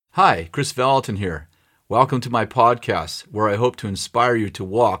Hi, Chris Valentin here. Welcome to my podcast, where I hope to inspire you to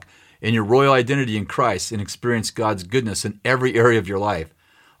walk in your royal identity in Christ and experience God's goodness in every area of your life.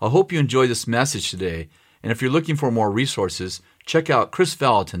 I hope you enjoy this message today, and if you're looking for more resources, check out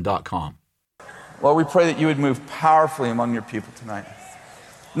chrisvalentin.com. Lord, we pray that you would move powerfully among your people tonight.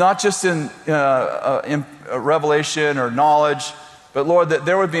 Not just in revelation or knowledge, but Lord, that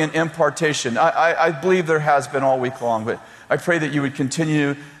there would be an impartation. I believe there has been all week long, but I pray that you would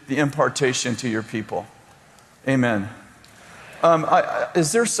continue the impartation to your people. Amen.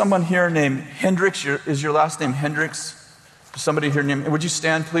 Is there someone here named Hendricks? Is your last name Hendricks? Somebody here named, would you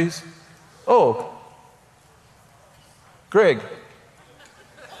stand, please? Oh, Greg.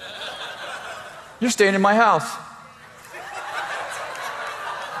 You're staying in my house.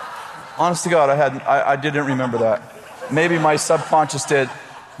 Honest to God, I didn't remember that. Maybe my subconscious did.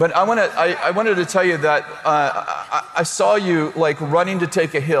 But I wanted to tell you that I saw you like running to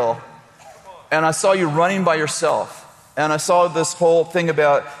take a hill, and I saw you running by yourself, and I saw this whole thing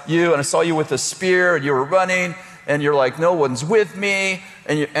about you, and I saw you with a spear, and you were running, and you're like, no one's with me,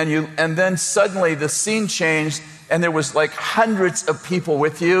 and then suddenly the scene changed, and there was like hundreds of people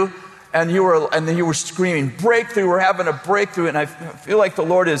with you, and you were screaming, breakthrough! We're having a breakthrough, and I feel like the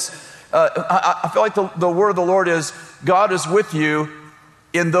Lord is. I feel like the word of the Lord is, God is with you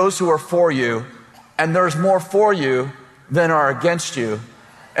in those who are for you, and there's more for you than are against you.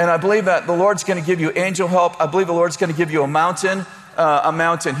 And I believe that the Lord's going to give you angel help. I believe the Lord's going to give you a mountain.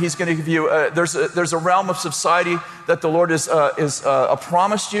 He's going to give you. There's a realm of society that the Lord is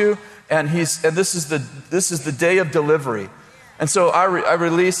promised you, and this is the day of delivery. And so I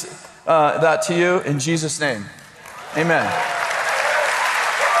release that to you in Jesus' name. Amen.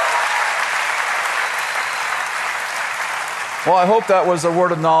 Well, I hope that was a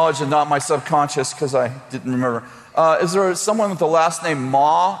word of knowledge and not my subconscious, because I didn't remember. Is there someone with the last name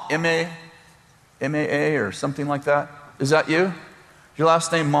Ma, M-A-A, or something like that? Is that you? Your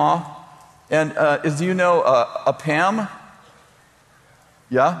last name Ma? And do you know a Pam?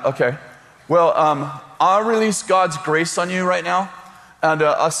 Yeah? Okay. Well, I release God's grace on you right now. And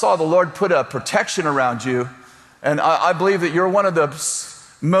I saw the Lord put a protection around you. And I believe that you're one of the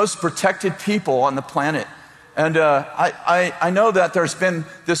most protected people on the planet. And I know that there's been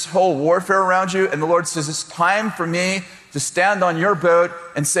this whole warfare around you, and the Lord says, it's time for me to stand on your boat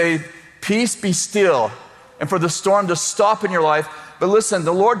and say, peace be still, and for the storm to stop in your life. But listen,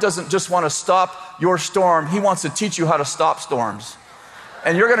 the Lord doesn't just want to stop your storm. He wants to teach you how to stop storms.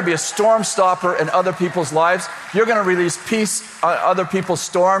 And you're going to be a storm stopper in other people's lives. You're going to release peace on other people's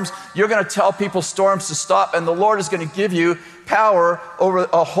storms. You're going to tell people's storms to stop, and the Lord is going to give you power over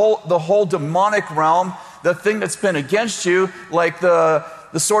the whole demonic realm. The thing that's been against you, like the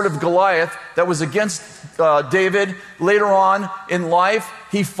sword of Goliath that was against David. Later on in life,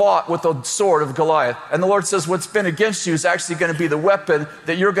 he fought with the sword of Goliath. And the Lord says what's been against you is actually going to be the weapon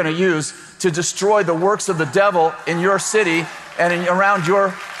that you're going to use to destroy the works of the devil in your city and around your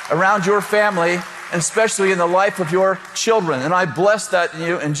family, and especially in the life of your children. And I bless that in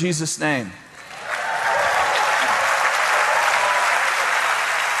you in Jesus' name.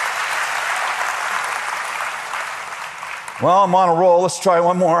 Well, I'm on a roll. Let's try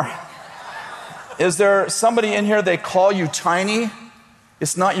one more. Is there somebody in here, they call you Tiny?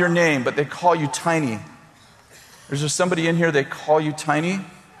 It's not your name, but they call you Tiny. Is there somebody in here, they call you Tiny?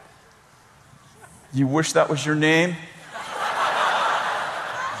 You wish that was your name?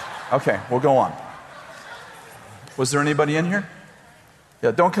 Okay, we'll go on. Was there anybody in here? Yeah,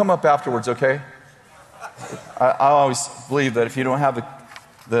 don't come up afterwards, okay? I always believe that if you don't have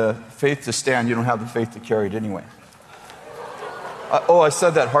the faith to stand, you don't have the faith to carry it anyway. I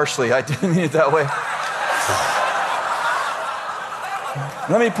said that harshly. I didn't mean it that way.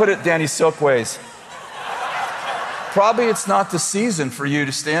 Let me put it Danny Silkways. Probably it's not the season for you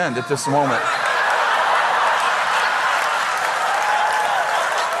to stand at this moment.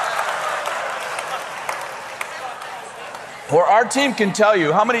 Or our team can tell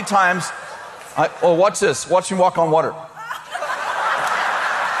you how many times, watch this. Watch me walk on water.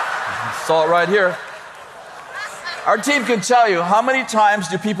 Saw it right here. Our team can tell you how many times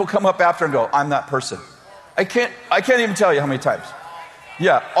do people come up after and go, I'm that person. I can't even tell you how many times.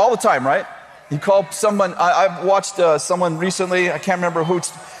 Yeah, all the time, right? You call someone, I've watched someone recently, I can't remember who,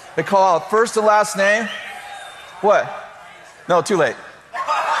 they call out first and last name. What? No, too late.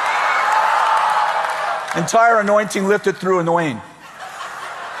 Entire anointing lifted through annoying.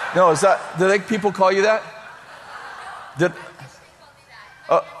 No, is that, did people call you that?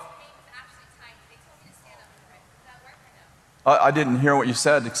 I didn't hear what you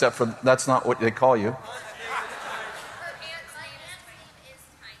said, except for that's not what they call you.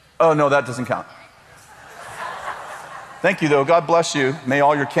 Oh, no, that doesn't count. Thank you, though. God bless you. May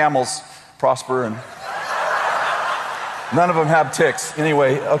all your camels prosper, and none of them have ticks.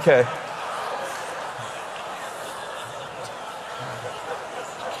 Anyway, okay.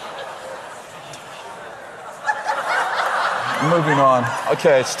 Moving on.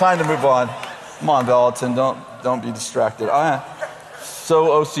 Okay, it's time to move on. Come on, Valentin, don't be distracted. So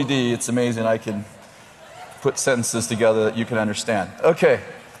OCD, it's amazing. I can put sentences together that you can understand. Okay,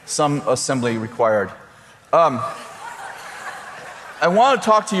 some assembly required. I want to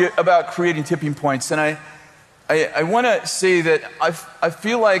talk to you about creating tipping points, and I want to say that I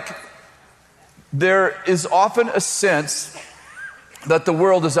feel like there is often a sense that the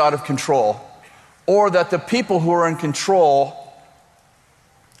world is out of control, or that the people who are in control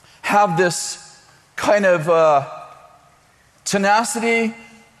have this kind of tenacity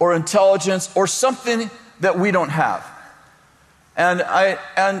or intelligence or something that we don't have. And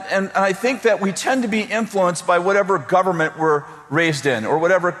I think that we tend to be influenced by whatever government we're raised in, or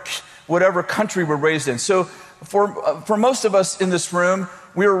whatever country we're raised in. So for most of us in this room,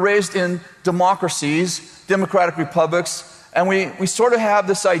 we were raised in democracies, democratic republics, and we sort of have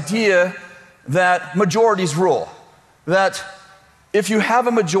this idea that majorities rule. That if you have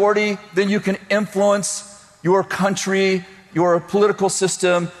a majority, then you can influence your country, your political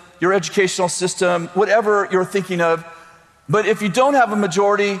system, your educational system, whatever you're thinking of. But if you don't have a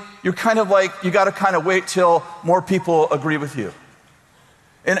majority, you're kind of like, you got to kind of wait till more people agree with you.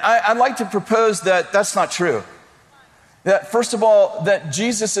 And I'd like to propose that that's not true. That first of all, that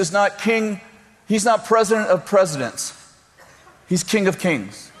Jesus is not king, he's not president of presidents. He's King of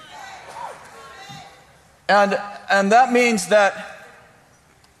Kings. And that means that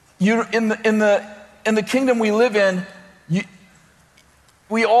you in the kingdom we live in,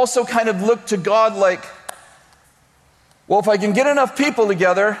 we also kind of look to God like, well, if I can get enough people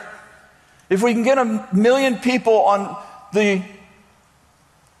together, if we can get 1 million people on the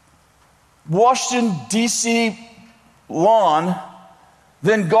Washington, D.C. lawn,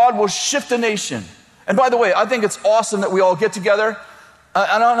 then God will shift the nation. And by the way, I think it's awesome that we all get together.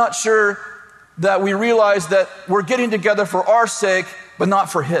 And I'm not sure that we realize that we're getting together for our sake, but not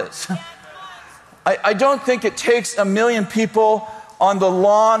for His. I don't think it takes 1 million people on the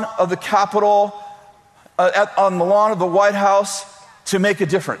lawn of the Capitol, on the lawn of the White House, to make a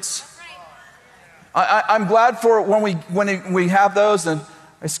difference. I'm glad for when we have those, and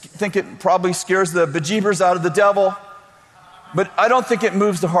I think it probably scares the bejeebers out of the devil, but I don't think it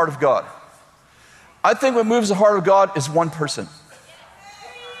moves the heart of God. I think what moves the heart of God is one person.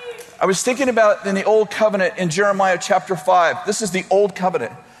 I was thinking about in the Old Covenant in Jeremiah chapter 5. This is the Old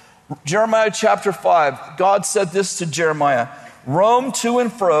Covenant. Jeremiah chapter 5, God said this to Jeremiah: roam to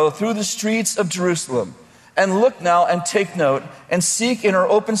and fro through the streets of Jerusalem, and look now and take note, and seek in her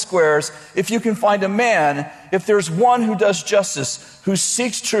open squares if you can find a man, if there's one who does justice, who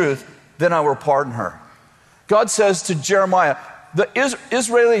seeks truth, then I will pardon her. God says to Jeremiah, the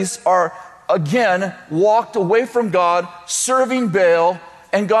Israelis are again walked away from God, serving Baal,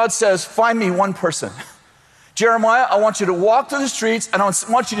 and God says, find me one person. Jeremiah, I want you to walk through the streets, and I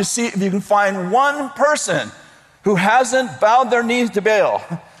want you to see if you can find one person who hasn't bowed their knees to Baal.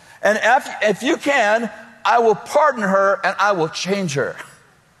 And if you can, I will pardon her and I will change her.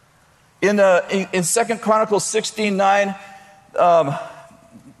 In 2 Chronicles 16:9,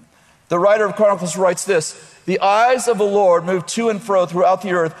 the writer of Chronicles writes this: the eyes of the Lord move to and fro throughout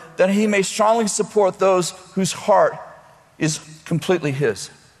the earth, that He may strongly support those whose heart is completely His.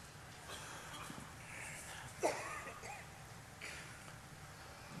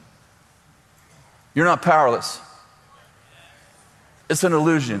 You're not powerless. It's an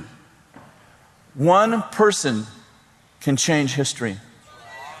illusion. One person can change history.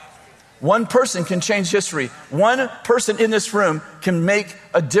 One person can change history. One person in this room can make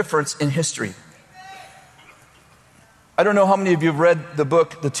a difference in history. I don't know how many of you have read the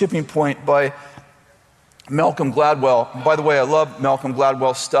book, The Tipping Point, by Malcolm Gladwell. By the way, I love Malcolm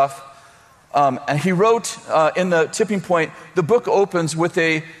Gladwell's stuff. And he wrote in The Tipping Point, the book opens with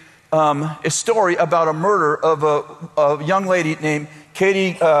a story about a murder of a young lady named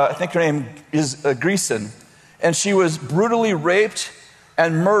Katie, I think her name is Greason. And she was brutally raped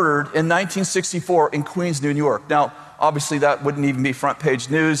and murdered in 1964 in Queens, New York. Now, obviously that wouldn't even be front page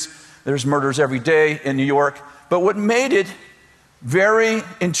news. There's murders every day in New York. But what made it very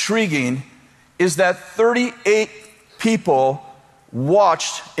intriguing is that 38 people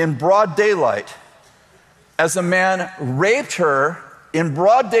watched in broad daylight as a man raped her in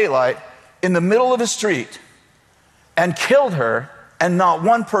broad daylight in the middle of the street and killed her, and not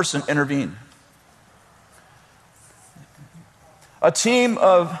one person intervened. A team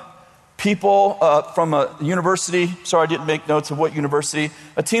of people from a university. Sorry, I didn't make notes of what university.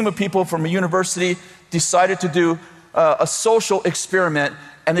 A team of people from a university decided to do a social experiment,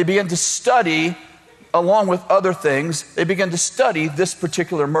 and they began to study, along with other things, they began to study this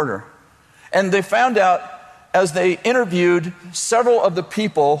particular murder. And they found out, as they interviewed several of the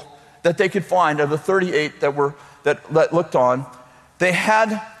people that they could find, of the 38 that looked on, they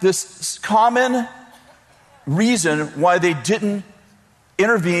had this common reason why they didn't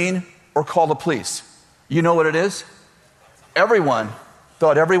intervene or call the police. You know what it is? Everyone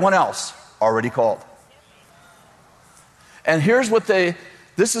thought everyone else already called. And here's what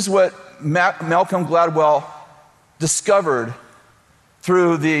this is what Malcolm Gladwell discovered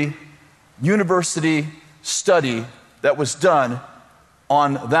through the university study that was done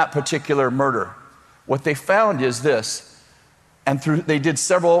on that particular murder. What they found is this, and they did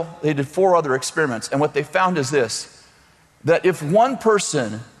 4 other experiments, and what they found is this, that if one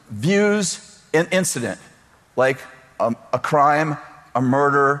person views an incident, like a crime, a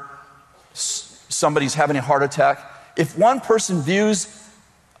murder, somebody's having a heart attack, if one person views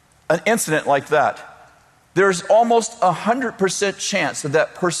an incident like that, there's almost 100% chance that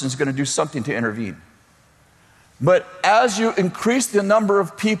that person is going to do something to intervene. But as you increase the number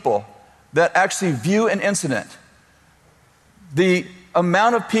of people that actually view an incident, the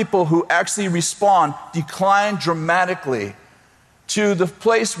amount of people who actually respond decline dramatically to the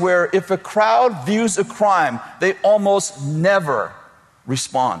place where if a crowd views a crime, they almost never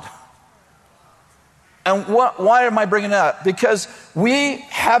respond. And why am I bringing that up? Because we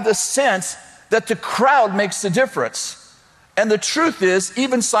have the sense that the crowd makes the difference. And the truth is,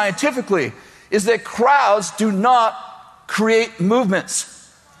 even scientifically, is that crowds do not create movements.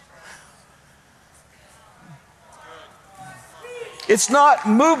 It's not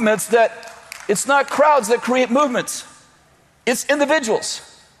crowds that create movements. It's individuals.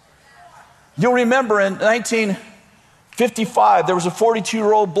 You'll remember in 1955, there was a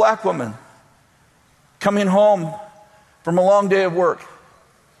 42-year-old black woman coming home from a long day of work.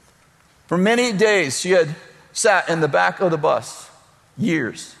 For many days, she had sat in the back of the bus,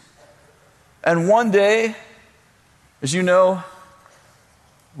 years. And one day, as you know,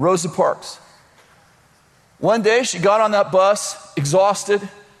 Rosa Parks. One day, she got on that bus, exhausted,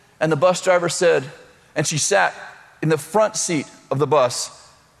 and the bus driver said, and she sat in the front seat of the bus.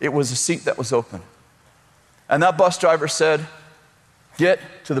 It was a seat that was open. And that bus driver said, "Get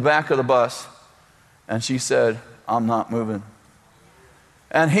to the back of the bus." And she said, "I'm not moving."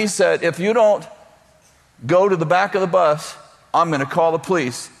 And he said, "If you don't go to the back of the bus, I'm going to call the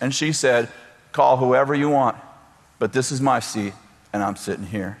police." And she said, "Call whoever you want, but this is my seat, and I'm sitting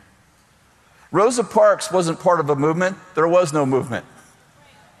here." Rosa Parks wasn't part of a movement. There was no movement.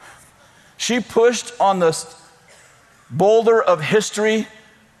 She pushed on the boulder of history,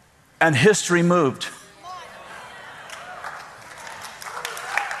 and history moved.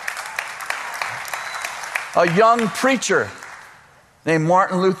 A young preacher named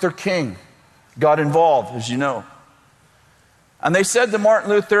Martin Luther King got involved, as you know. And they said to Martin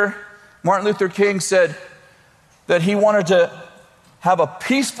Luther King said that he wanted to have a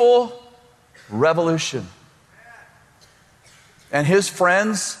peaceful revolution. And his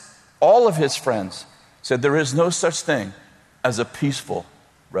friends, all of his friends, said there is no such thing as a peaceful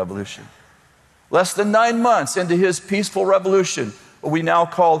revolution. Less than 9 months into his peaceful revolution, what we now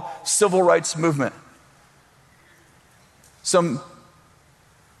call civil rights movement, some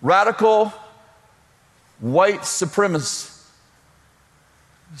radical white supremacists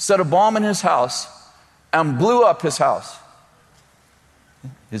set a bomb in his house and blew up his house.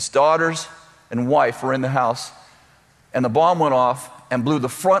 His daughters and wife were in the house, and the bomb went off and blew the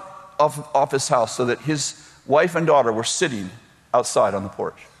front off his house so that his wife and daughter were sitting outside on the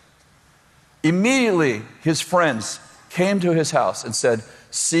porch. Immediately, his friends came to his house and said,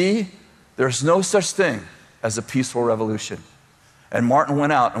 "See, there's no such thing as a peaceful revolution." And Martin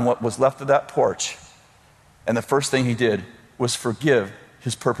went out on what was left of that porch, and the first thing he did was forgive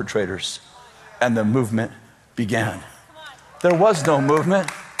his perpetrators, and the movement began. There was no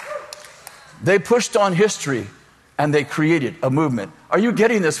movement. They pushed on history, and they created a movement. Are you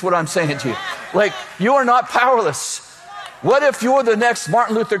getting this, what I'm saying to you? Like, you are not powerless. What if you're the next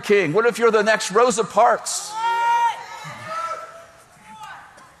Martin Luther King? What if you're the next Rosa Parks?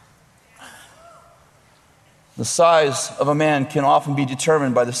 The size of a man can often be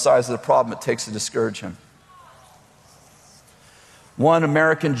determined by the size of the problem it takes to discourage him. One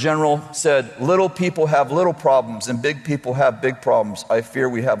American general said, "Little people have little problems and big people have big problems. I fear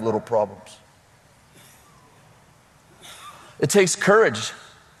we have little problems." It takes courage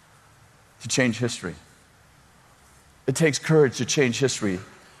to change history. It takes courage to change history.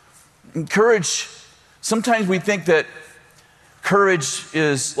 And courage, sometimes we think that courage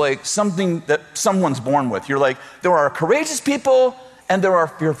is like something that someone's born with. You're like, there are courageous people and there are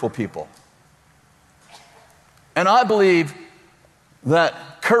fearful people. And I believe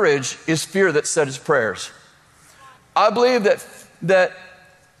that courage is fear that says its prayers. I believe that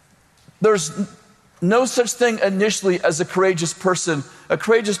there's no such thing initially as a courageous person. A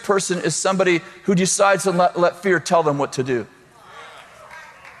courageous person is somebody who decides to let fear tell them what to do.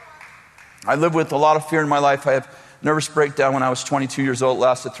 I lived with a lot of fear in my life. I have nervous breakdown when I was 22 years old. It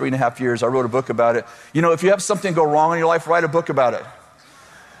lasted 3.5 years. I wrote a book about it. You know, if you have something go wrong in your life, write a book about it.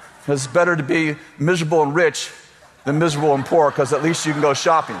 It's better to be miserable and rich than miserable and poor, because at least you can go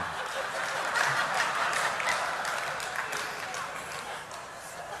shopping.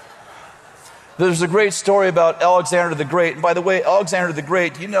 There's a great story about Alexander the Great. And by the way, Alexander the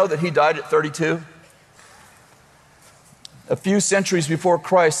Great, do you know that he died at 32? A few centuries before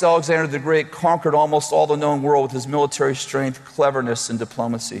Christ, Alexander the Great conquered almost all the known world with his military strength, cleverness, and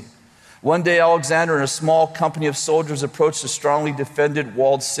diplomacy. One day, Alexander and a small company of soldiers approached a strongly defended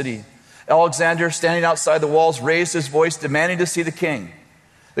walled city. Alexander, standing outside the walls, raised his voice, demanding to see the king.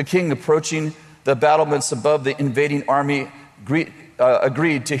 The king, approaching the battlements above the invading army,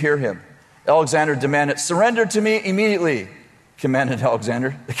 agreed to hear him. Alexander demanded, "Surrender to me immediately," commanded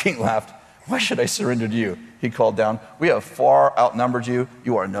Alexander. The king laughed. "Why should I surrender to you?" he called down. "We have far outnumbered you.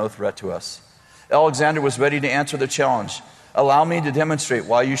 You are no threat to us." Alexander was ready to answer the challenge. "Allow me to demonstrate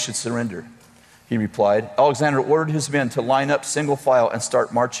why you should surrender," he replied. Alexander ordered his men to line up single file and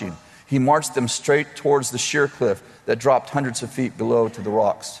start marching. He marched them straight towards the sheer cliff that dropped hundreds of feet below to the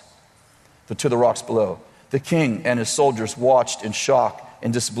rocks below. The king and his soldiers watched in shock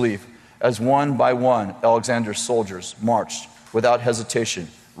and disbelief as one by one Alexander's soldiers marched without hesitation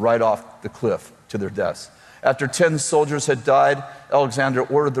right off the cliff to their deaths. After 10 soldiers had died, Alexander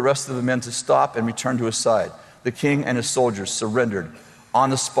ordered the rest of the men to stop and return to his side. The king and his soldiers surrendered on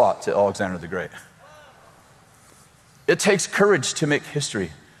the spot to Alexander the Great. It takes courage to make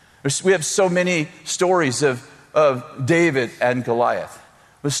history. We have so many stories of David and Goliath,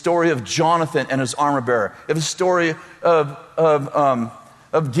 the story of Jonathan and his armor bearer, the story of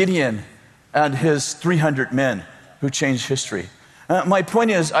Gideon and his 300 men who changed history. My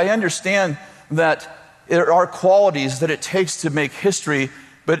point is, I understand that there are qualities that it takes to make history,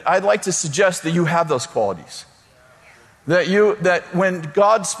 but I'd like to suggest that you have those qualities. That when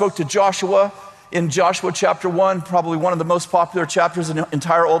God spoke to Joshua in Joshua chapter 1, probably one of the most popular chapters in the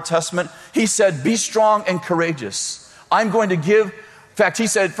entire Old Testament, he said, "Be strong and courageous. I'm going to give," in fact, he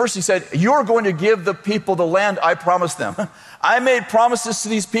said, "You're going to give the people the land I promised them." I made promises to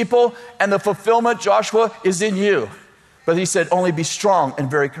these people, and the fulfillment, Joshua, is in you. But he said, only be strong and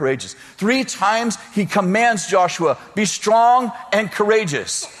very courageous. 3 times he commands Joshua, be strong and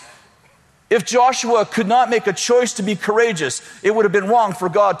courageous. If Joshua could not make a choice to be courageous, it would have been wrong for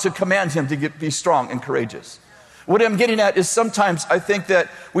God to command him to be strong and courageous. What I'm getting at is sometimes I think that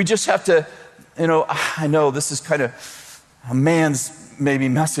we just have to, I know this is kind of a man's maybe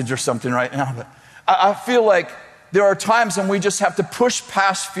message or something right now, but I feel like there are times when we just have to push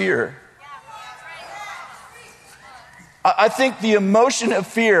past fear. I think the emotion of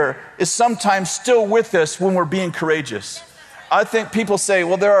fear is sometimes still with us when we're being courageous. I think people say,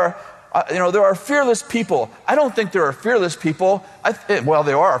 well, there are fearless people. I don't think there are fearless people.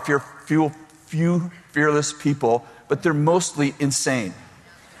 There are few fearless people, but they're mostly insane.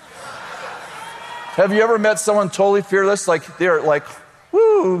 Have you ever met someone totally fearless? Like they're like,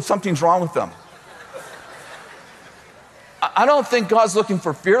 woo, something's wrong with them. I don't think God's looking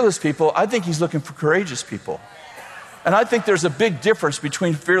for fearless people. I think he's looking for courageous people. And I think there's a big difference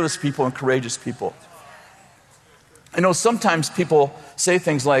between fearless people and courageous people. Sometimes people say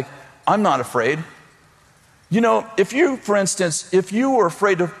things like, I'm not afraid. If you were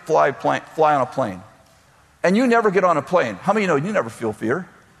afraid to fly on a plane, and you never get on a plane, how many know you never feel fear?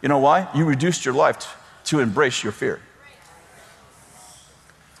 You know why? You reduced your life to embrace your fear.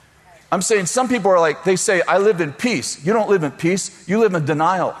 I'm saying some people are like, they say, I live in peace. You don't live in peace. You live in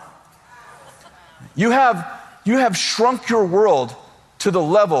denial. You have shrunk your world to the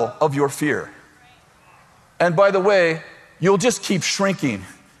level of your fear. And by the way, you'll just keep shrinking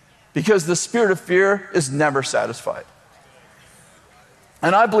because the spirit of fear is never satisfied.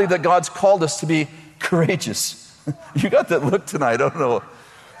 And I believe that God's called us to be courageous. You got that look tonight, I don't know.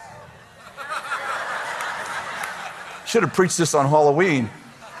 Should have preached this on Halloween.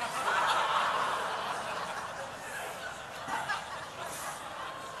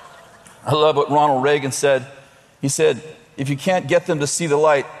 I love what Ronald Reagan said. He said, if you can't get them to see the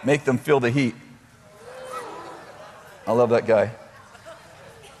light, make them feel the heat. I love that guy.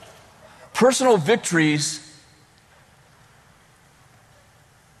 Personal victories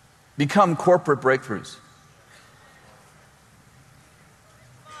become corporate breakthroughs.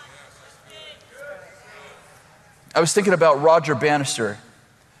 I was thinking about Roger Bannister.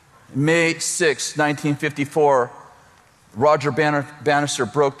 May 6, 1954, Roger Bannister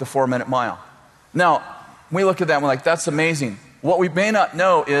broke the 4-minute mile. Now, we look at that and we're like, that's amazing. What we may not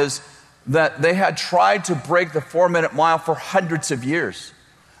know is that they had tried to break the 4-minute mile for hundreds of years.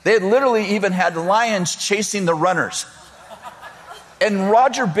 They had literally even had lions chasing the runners. In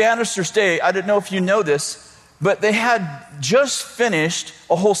Roger Bannister's day, I don't know if you know this, but they had just finished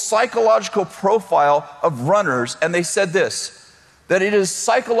a whole psychological profile of runners, and they said this, that it is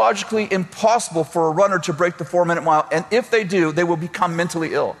psychologically impossible for a runner to break the 4-minute mile, and if they do, they will become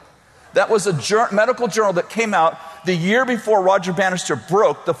mentally ill. That was a medical journal that came out the year before Roger Bannister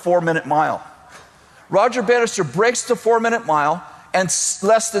broke the 4-minute mile. Roger Bannister breaks the 4-minute mile, and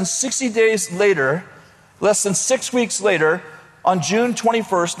less than 60 days later, less than 6 weeks later, on June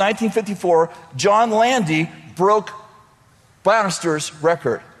 21st, 1954, John Landy broke Bannister's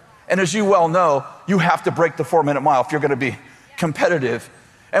record. And as you well know, you have to break the 4-minute mile if you're going to be competitive.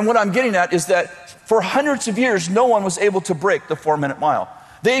 And what I'm getting at is that for hundreds of years, no one was able to break the 4-minute mile.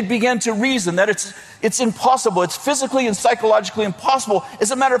 They began to reason that it's impossible. It's physically and psychologically impossible.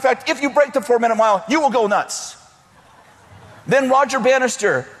 As a matter of fact, if you break the 4-minute mile, you will go nuts. Then Roger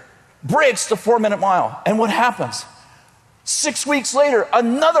Bannister breaks the 4-minute mile. And what happens? 6 weeks later,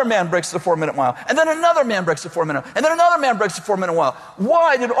 another man breaks the 4-minute mile. And then another man breaks the 4-minute mile. And then another man breaks the 4-minute mile.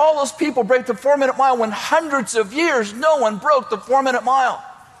 Why did all those people break the 4-minute mile when hundreds of years no one broke the 4-minute mile?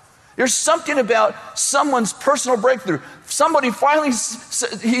 There's something about someone's personal breakthrough. Somebody finally,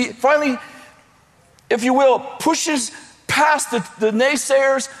 if you will, pushes past the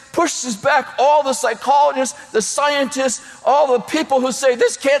naysayers, pushes back all the psychologists, the scientists, all the people who say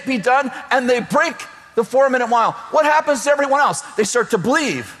this can't be done, and they break the 4-minute mile. What happens to everyone else? They start to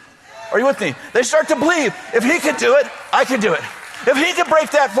believe. Are you with me? They start to believe, if he can do it, I can do it. If he can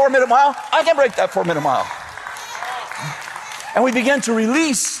break that 4-minute mile, I can break that 4-minute mile. And we begin to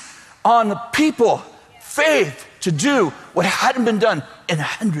release on the people faith to do what hadn't been done in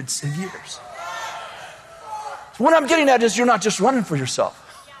hundreds of years. So what I'm getting at is you're not just running for yourself.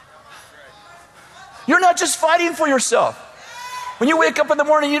 You're not just fighting for yourself. When you wake up in the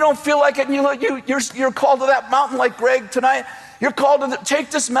morning, you don't feel like it, and you're called to that mountain like Greg tonight. You're called to take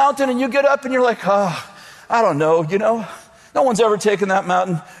this mountain, and you get up and you're like, oh, I don't know, no one's ever taken that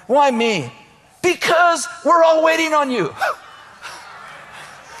mountain. Why me? Because we're all waiting on you.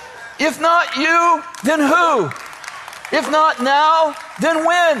 If not you, then who? If not now, then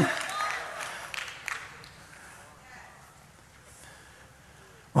when?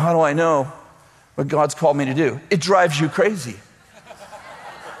 Well, how do I know what God's called me to do? It drives you crazy.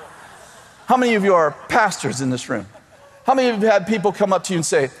 How many of you are pastors in this room? How many of you have had people come up to you and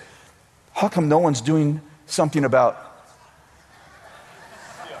say, how come no one's doing something about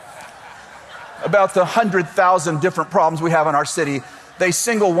the 100,000 different problems we have in our city? They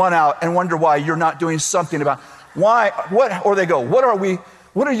single one out and wonder why you're not doing something about why, what, or they go, what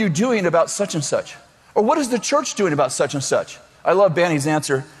are you doing about such and such? Or what is the church doing about such and such? I love Banny's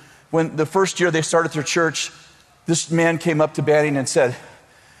answer. When the first year they started their church, this man came up to Banny and said,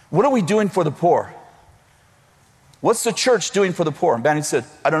 what are we doing for the poor? What's the church doing for the poor? And Banny said,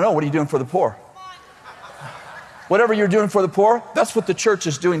 I don't know, what are you doing for the poor? Whatever you're doing for the poor, that's what the church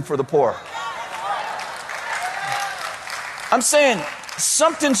is doing for the poor. I'm saying,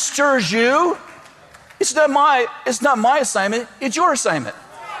 something stirs you. It's not my assignment, it's your assignment.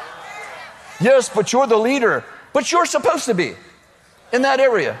 Yes, but you're the leader. But you're supposed to be in that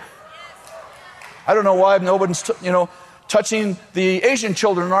area. I don't know why nobody's touching the Asian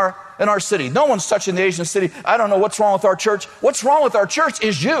children in our city. No one's touching the Asian city. I don't know what's wrong with our church. What's wrong with our church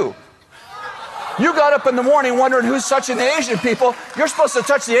is you. You got up in the morning wondering who's touching the Asian people. You're supposed to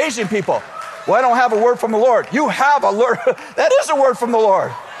touch the Asian people. Well, I don't have a word from the Lord. You have a word. That is a word from the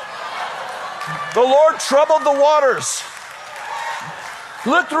Lord. The Lord troubled the waters.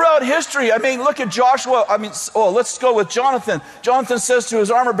 Look throughout history. Look at Joshua. Let's go with Jonathan. Jonathan says to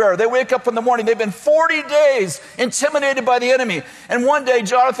his armor bearer, they wake up in the morning. They've been 40 days intimidated by the enemy. And one day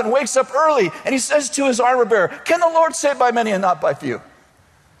Jonathan wakes up early and he says to his armor bearer, can the Lord save by many and not by few?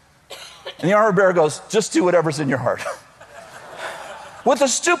 And the armor bearer goes, just do whatever's in your heart. With the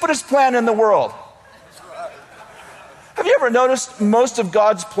stupidest plan in the world. Have you ever noticed most of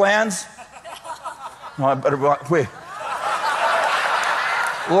God's plans? No, I better wait.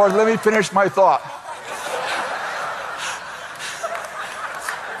 Lord, let me finish my thought.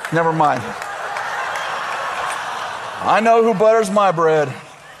 Never mind. I know who butters my bread.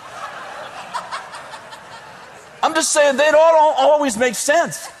 I'm just saying they don't always make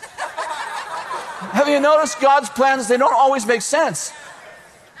sense. Have you noticed God's plans? They don't always make sense.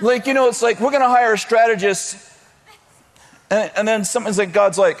 Like, it's like we're going to hire a strategist, and then something's like,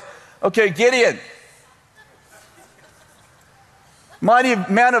 God's like, okay, Gideon, mighty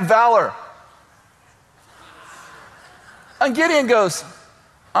man of valor. And Gideon goes,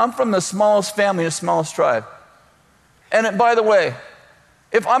 I'm from the smallest family, the smallest tribe. And by the way,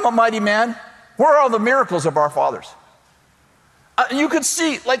 if I'm a mighty man, where are all the miracles of our fathers? You could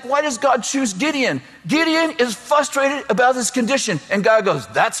see, like, why does God choose Gideon? Gideon is frustrated about his condition. And God goes,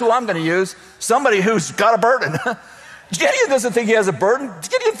 that's who I'm going to use. Somebody who's got a burden. Gideon doesn't think he has a burden.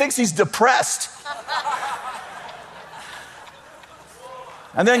 Gideon thinks he's depressed.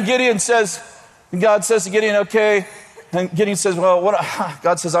 And then God says to Gideon, okay. And Gideon says, well,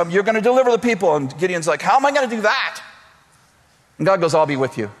 God says, you're going to deliver the people. And Gideon's like, how am I going to do that? And God goes, I'll be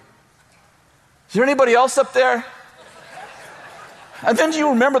with you. Is there anybody else up there? And then do you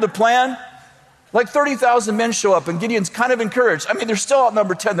remember the plan? Like 30,000 men show up, and Gideon's kind of encouraged. I mean, they're still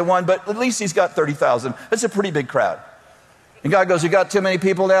outnumbered 10-1, but at least he's got 30,000. That's a pretty big crowd. And God goes, you got too many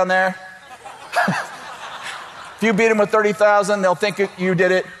people down there? If you beat them with 30,000, they'll think you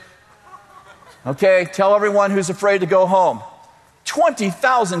did it. Okay, tell everyone who's afraid to go home.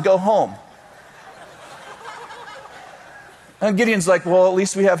 20,000 go home. And Gideon's like, well, at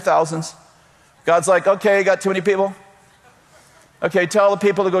least we have thousands. God's like, okay, you got too many people? Okay, tell the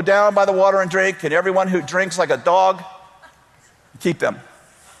people to go down by the water and drink, and everyone who drinks like a dog, keep them.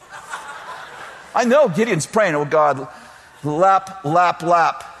 I know Gideon's praying, oh God, lap, lap,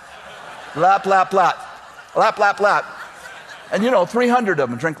 lap. Lap, lap, lap. Lap, lap, lap. And 300 of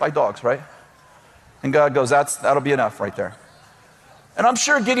them drink like dogs, right? And God goes, that'll be enough right there. And I'm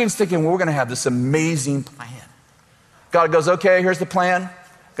sure Gideon's thinking, well, we're going to have this amazing plan. God goes, okay, here's the plan.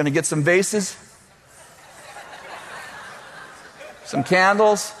 Going to get some vases, some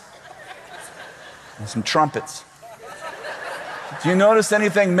candles, and some trumpets. Do you notice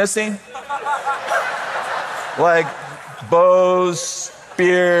anything missing? Like bows,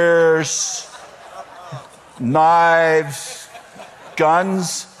 spears, knives,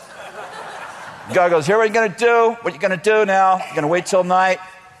 guns. God goes, here what you're going to do. What you're going to do now, you're going to wait till night.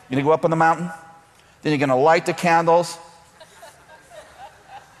 You're going to go up on the mountain. Then you're going to light the candles.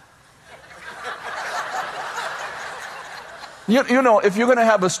 If you're going to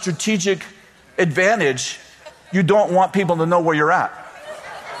have a strategic advantage, you don't want people to know where you're at.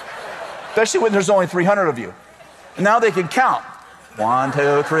 Especially when there's only 300 of you. And now they can count. 1,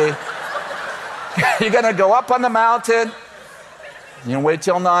 2, 3. You're going to go up on the mountain. You're going to wait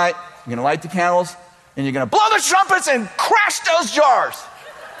till night. You're going to light the candles. And you're going to blow the trumpets and crash those jars.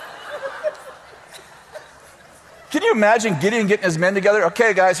 Can you imagine Gideon getting his men together?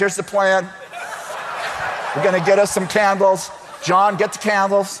 Okay, guys, here's the plan. We're going to get us some candles. John, get the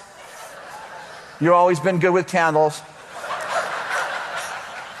candles. You've always been good with candles.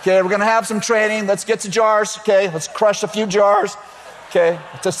 Okay, we're going to have some training. Let's get the jars. Okay, let's crush a few jars. Okay,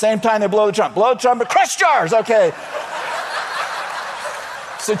 at the same time they blow the trumpet. Blow the trumpet, crush jars. Okay.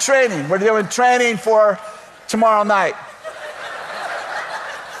 So training. We're doing training for tomorrow night.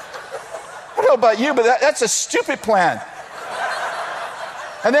 I don't know about you, but that's a stupid plan.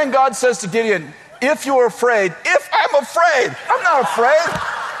 And then God says to Gideon, if you're afraid, if I'm afraid, I'm not afraid.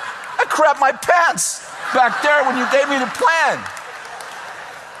 I crapped my pants back there when you gave me the plan.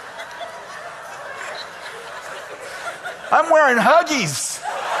 I'm wearing Huggies.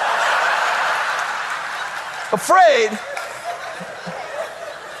 Afraid?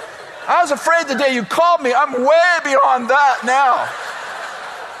 I was afraid the day you called me. I'm way beyond that now.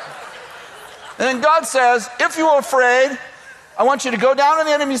 And then God says, if you're afraid, I want you to go down to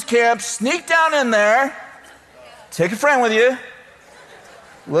the enemy's camp, sneak down in there, take a friend with you,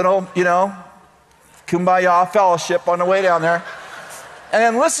 little, kumbaya fellowship on the way down there, and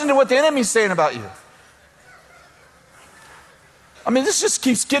then listen to what the enemy's saying about you. I mean, this just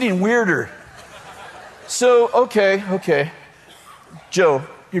keeps getting weirder. So, okay. Joe,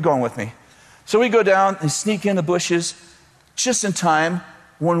 you're going with me. So we go down and sneak in the bushes just in time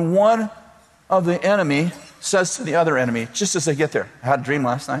when one of the enemy says to the other enemy, just as they get there, I had a dream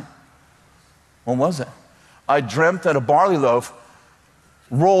last night. What was it? I dreamt that a barley loaf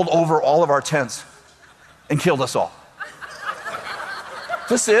rolled over all of our tents and killed us all.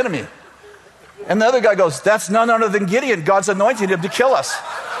 Just the enemy. And the other guy goes, that's none other than Gideon. God's anointed him to kill us.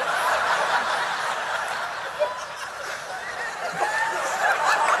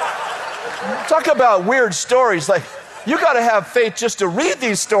 Talk about weird stories. Like, you got to have faith just to read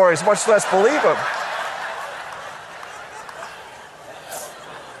these stories, much less believe them.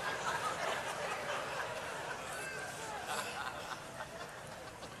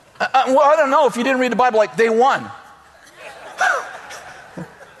 Well, I don't know if you didn't read the Bible, like they won.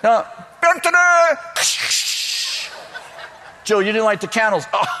 Joe, you didn't light the candles.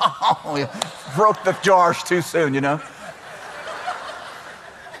 Oh, you broke the jars too soon, you know.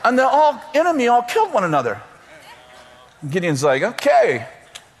 And the enemy all killed one another. Gideon's like, okay,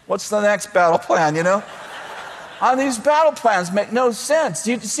 what's the next battle plan, you know? And these battle plans make no sense.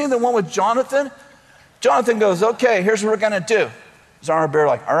 You see the one with Jonathan? Jonathan goes, okay, here's what we're going to do. His armor bearer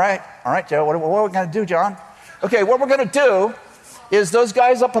like, all right, Joe, what are we going to do, John? Okay, what we're going to do is those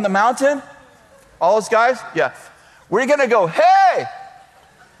guys up on the mountain, all those guys, yeah, we're going to go, hey!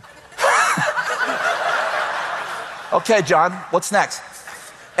 Okay, John, what's next?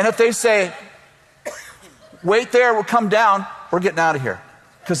 And if they say, wait there, we'll come down, we're getting out of here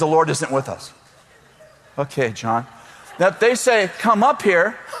because the Lord isn't with us. Okay, John. Now, if they say, come up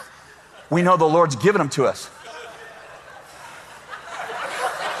here, we know the Lord's given them to us.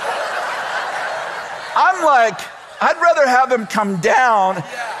 I'm like, I'd rather have them come down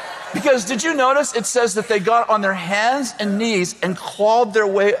because did you notice it says that they got on their hands and knees and clawed their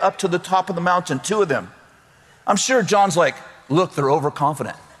way up to the top of the mountain, 2 of them. I'm sure John's like, look, they're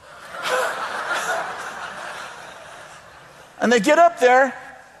overconfident. And they get up there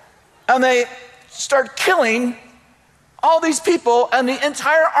and they start killing all these people and the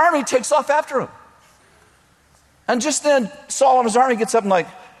entire army takes off after them. And just then Saul and his army gets up and like,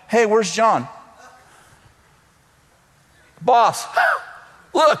 hey, where's John? Boss,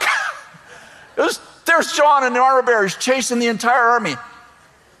 look, there's John and the armor bearers chasing the entire army.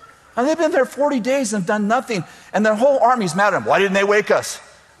 And they've been there 40 days and done nothing. And their whole army's mad at them. Why didn't they wake us?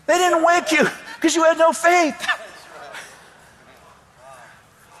 They didn't wake you because you had no faith.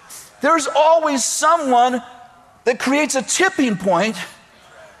 There's always someone that creates a tipping point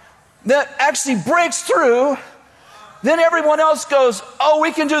that actually breaks through. Then everyone else goes, oh,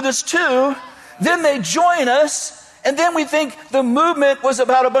 we can do this too. Then they join us. And then we think the movement was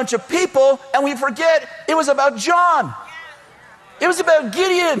about a bunch of people, and we forget it was about John. It was about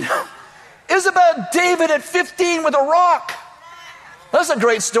Gideon. It was about David at 15 with a rock. That's a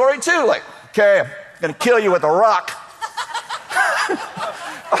great story too. Like, okay, I'm going to kill you with a rock.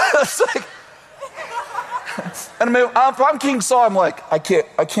 It's like, and if I'm King Saul, I'm like, I can't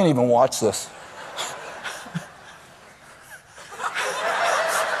even watch this.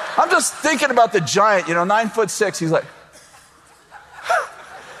 I'm just thinking about the giant, 9'6". He's like,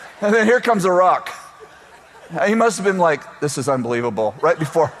 and then here comes a rock. He must have been like, this is unbelievable. Right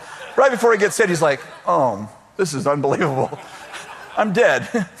before he gets hit, he's like, oh, this is unbelievable. I'm dead.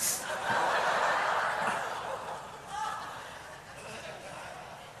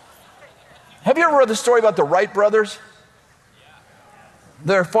 Have you ever read the story about the Wright brothers?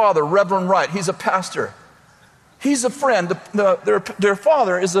 Their father, Reverend Wright, he's a pastor. He's a friend. Their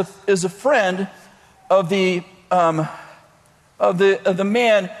father is a friend of the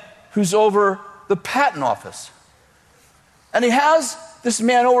man who's over the patent office. And he has this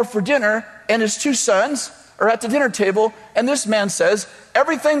man over for dinner, and his 2 sons are at the dinner table, and this man says,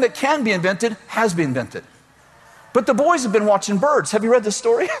 everything that can be invented has been invented. But the boys have been watching birds. Have you read this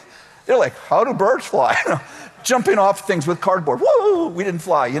story? They're like, how do birds fly? Jumping off things with cardboard. Whoa, we didn't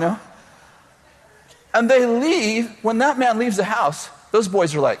fly, And they leave. When that man leaves the house, those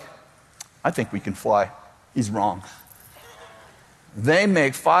boys are like, I think we can fly. He's wrong. They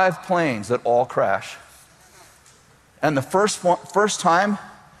make 5 planes that all crash. And the first time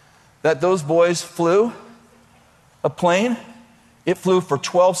that those boys flew a plane, it flew for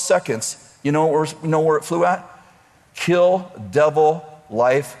 12 seconds. You know where it flew at? Kill Devil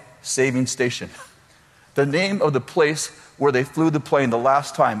Life Saving Station. The name of the place where they flew the plane the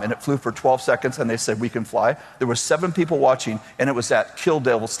last time, and it flew for 12 seconds, and they said, we can fly. There were 7 people watching, and it was at Kill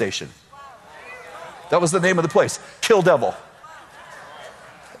Devil Station. That was the name of the place, Kill Devil.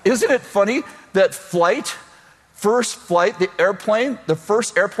 Isn't it funny that first flight, the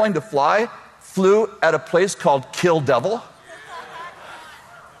first airplane to fly, flew at a place called Kill Devil?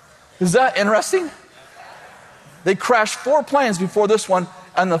 Is that interesting? They crashed 4 planes before this one,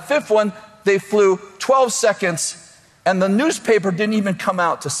 and the 5th one, they flew 12 seconds, and the newspaper didn't even come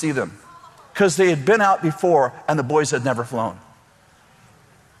out to see them because they had been out before, and the boys had never flown.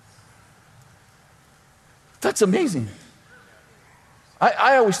 That's amazing.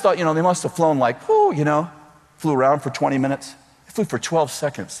 I always thought, they must have flown like, flew around for 20 minutes. They flew for 12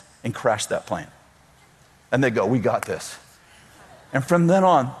 seconds and crashed that plane. And they go, we got this. And from then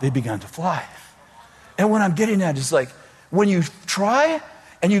on, they began to fly. And what I'm getting at is like, when you try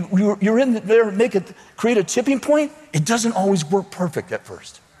and you're in there, create a tipping point, it doesn't always work perfect at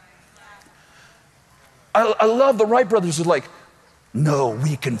first. I love the Wright brothers who No,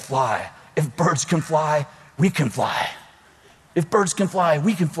 we can fly. If birds can fly, we can fly. If birds can fly,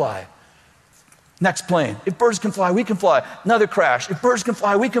 we can fly. Next plane. If birds can fly, we can fly. Another crash. If birds can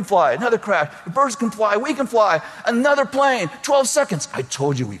fly, we can fly. Another crash. If birds can fly, we can fly. Another plane. 12 seconds. I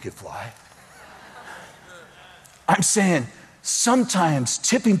told you we could fly. I'm saying sometimes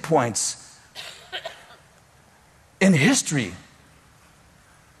tipping points in history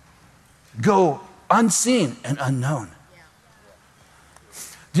go unseen and unknown.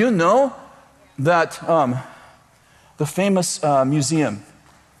 Do you know that the famous museum,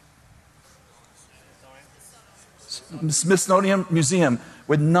 Smithsonian Museum,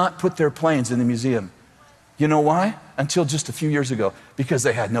 would not put their planes in the museum? You know why? Until just a few years ago, because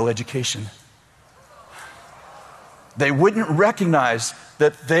they had no education. They wouldn't recognize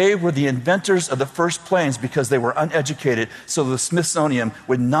that they were the inventors of the first planes because they were uneducated, so the Smithsonian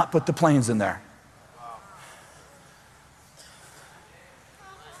would not put the planes in there.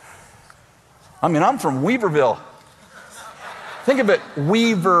 I mean, I'm from Weaverville. Think of it,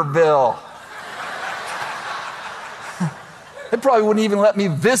 Weaverville. They probably wouldn't even let me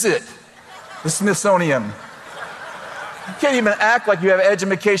visit the Smithsonian. You can't even act like you have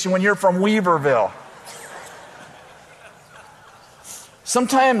education when you're from Weaverville.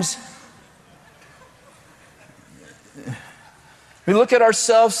 Sometimes we look at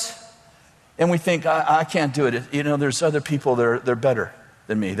ourselves and we think, I can't do it. You know, there's other people that are better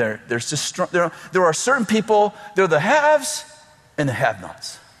than me. There are certain people, they're the haves and the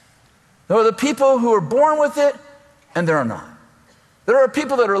have-nots. There are the people who are born with it and there are not. There are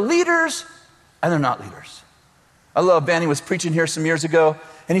people that are leaders and they're not leaders. I love, Banny was preaching here some years ago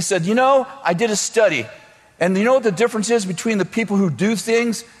and he said, you know, I did a study. And you know what the difference is between the people who do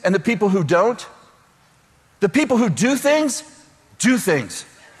things and the people who don't? The people who do things, do things.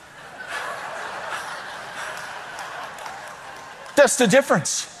 That's the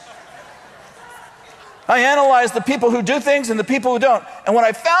difference. I analyzed the people who do things and the people who don't. And what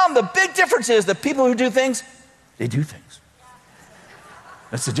I found the big difference is the people who do things, they do things.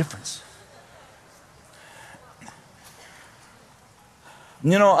 That's the difference.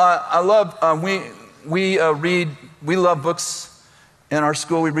 You know, I love, we love books in our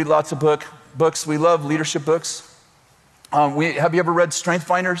school. We read lots of books. We love leadership books. Have you ever read Strength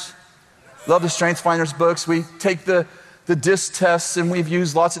Finders? Love the Strength Finders books. We take the DISC tests and we've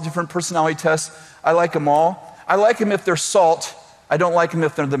used lots of different personality tests. I like them all. I like them if they're SALT. I don't like them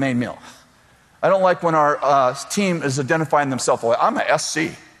if they're the main meal. I don't like when our team is identifying themselves. I'm an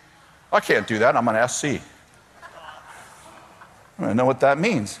SC. I can't do that. I'm an SC. I don't know what that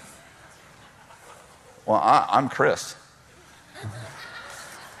means. Well, I'm Chris.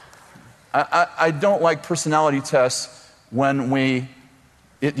 I don't like personality tests when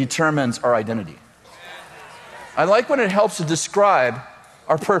it determines our identity. I like when it helps to describe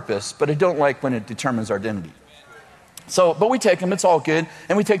our purpose, but I don't like when it determines our identity. So, but we take them, it's all good.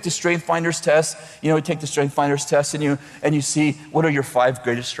 And we take the Strength Finders test. You know, we take the Strength Finders test and you see what are your 5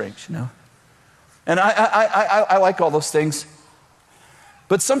 greatest strengths, you know. And I like all those things.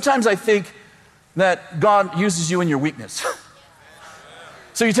 But sometimes I think that God uses you in your weakness.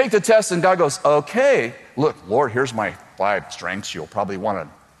 So you take the test and God goes, okay, look, Lord, here's my 5 strengths. You'll probably want to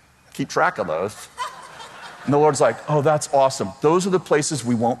keep track of those. And the Lord's like, oh, that's awesome. Those are the places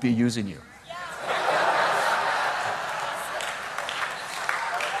we won't be using you.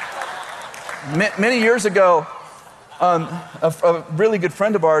 Many years ago, a really good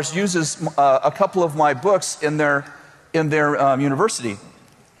friend of ours uses a couple of my books in their university.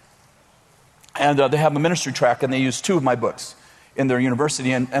 And they have a ministry track, and they use 2 of my books in their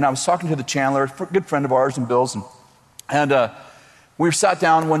university. And I was talking to the Chandler, a good friend of ours, and Bill's. And we sat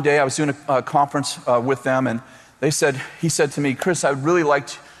down one day. I was doing a conference with them, and he said to me, Chris, I would really like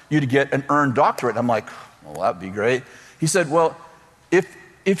you to get an earned doctorate. I'm like, well, that'd be great. He said, well,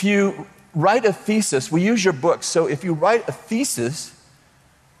 if you write a thesis, we use your book. So if you write a thesis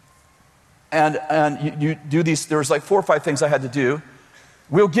and you do these, there was like 4 or 5 things I had to do,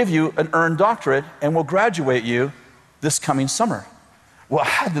 we'll give you an earned doctorate and we'll graduate you this coming summer. Well, I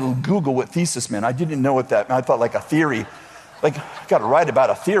had to Google what thesis meant. I didn't know what that meant. I thought like a theory. Like, I got to write about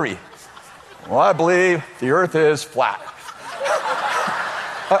a theory. Well, I believe the earth is flat.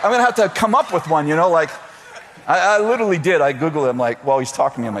 I'm going to have to come up with one, you know, like, I literally did. I Googled him, like, while he's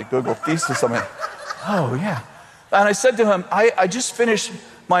talking to me, I'm like, Google thesis. I'm like, oh, yeah. And I said to him, I just finished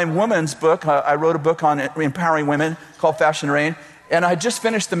my women's book. I wrote a book on empowering women called Fashion Reign. And I just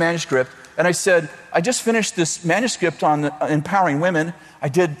finished the manuscript. And I said, I just finished this manuscript on empowering women. I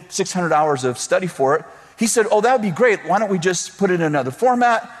did 600 hours of study for it. He said, oh, that would be great. Why don't we just put it in another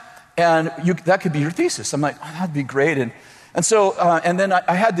format? And that could be your thesis. I'm like, oh, that'd be great. And so, and then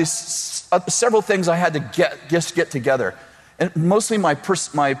I had these several things I had to get together. And mostly my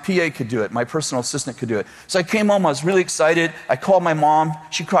PA could do it. My personal assistant could do it. So I came home. I was really excited. I called my mom.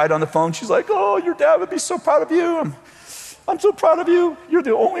 She cried on the phone. She's like, "Oh, your dad would be so proud of you. I'm so proud of you. You're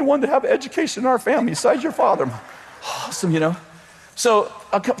the only one to have education in our family besides your father." Awesome, you know. So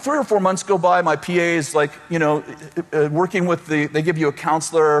 3 or 4 months go by. My PA is like, you know, working with they give you a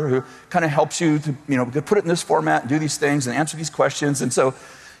counselor who kind of helps you to, you know, to put it in this format and do these things and answer these questions. And so,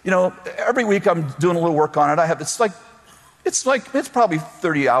 you know, every week I'm doing a little work on it. It's probably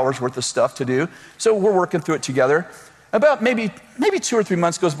 30 hours worth of stuff to do. So we're working through it together. About maybe 2 or 3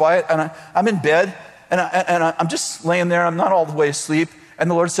 months goes by, and I'm in bed, and I'm just laying there. I'm not all the way asleep.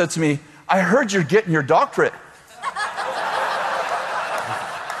 And the Lord said to me, "I heard you're getting your doctorate."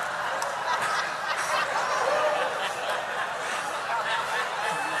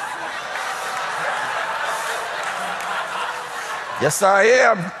 "Yes, I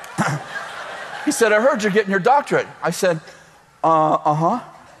am." He said, "I heard you're getting your doctorate." I said, uh-huh.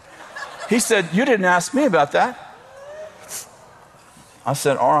 He said, "You didn't ask me about that." I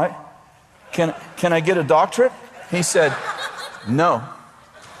said, "All right. Can I get a doctorate?" He said, "No."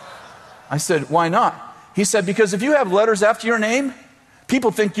 I said, "Why not?" He said, "Because if you have letters after your name,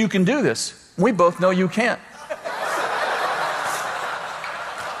 people think you can do this. We both know you can't."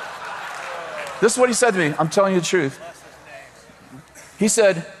 This is what he said to me. I'm telling you the truth. He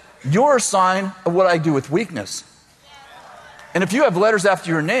said, "You're a sign of what I do with weakness. And if you have letters after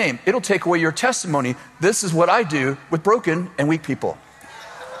your name, it'll take away your testimony. This is what I do with broken and weak people."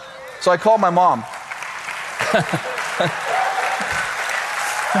 So I called my mom.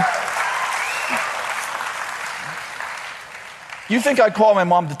 You think I called my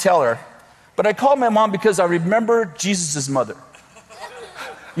mom to tell her, but I called my mom because I remember Jesus' mother.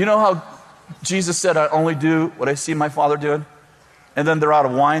 You know how Jesus said, "I only do what I see my Father doing"? And then they're out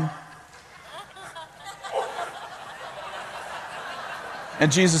of wine.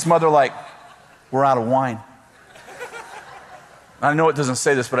 And Jesus' mother like, "We're out of wine." I know it doesn't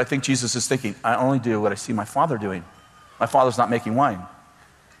say this, but I think Jesus is thinking, "I only do what I see my Father doing. My Father's not making wine."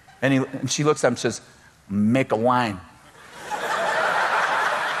 And she looks at him and says, "Make a wine."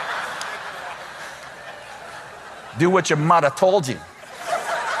 "Do what your mother told you."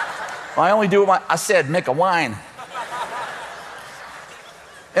 "I only do what I said, make a wine."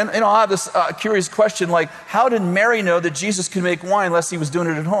 And you know, I have this curious question, like, how did Mary know that Jesus could make wine unless he was doing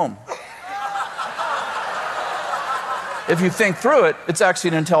it at home? If you think through it, it's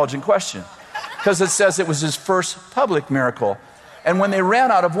actually an intelligent question, because it says it was his first public miracle. And when they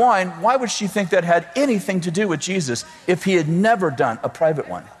ran out of wine, why would she think that had anything to do with Jesus if he had never done a private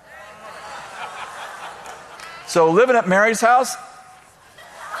one? So living at Mary's house.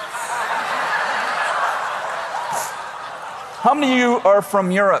 How many of you are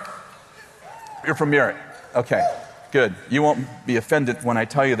from Europe? You're from Europe. Okay, good. You won't be offended when I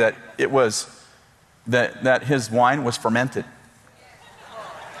tell you that it was that his wine was fermented.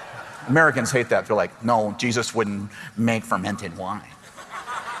 Americans hate that. They're like, "No, Jesus wouldn't make fermented wine."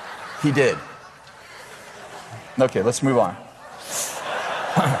 He did. Okay, let's move on.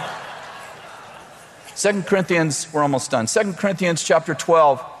 2 Corinthians, we're almost done. 2 Corinthians chapter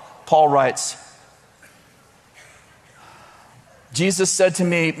 12, Paul writes, "Jesus said to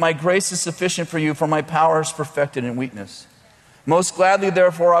me, 'My grace is sufficient for you, for my power is perfected in weakness. Most gladly,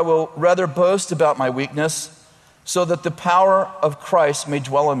 therefore, I will rather boast about my weakness, so that the power of Christ may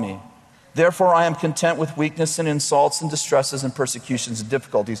dwell in me. Therefore, I am content with weakness and insults and distresses and persecutions and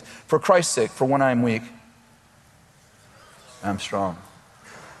difficulties, for Christ's sake, for when I am weak, I am strong.'"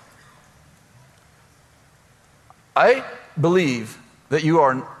 I believe that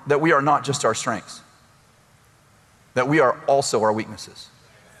we are not just our strengths, that we are also our weaknesses.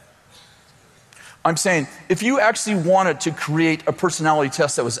 I'm saying, if you actually wanted to create a personality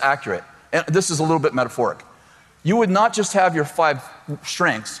test that was accurate, and this is a little bit metaphoric, you would not just have your 5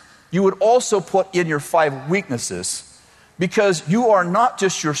 strengths, you would also put in your 5 weaknesses, because you are not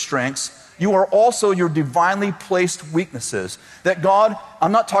just your strengths, you are also your divinely placed weaknesses. That God,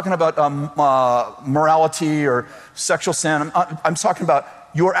 I'm not talking about morality or sexual sin, I'm talking about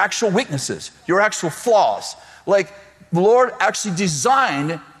your actual weaknesses, your actual flaws. Like, the Lord actually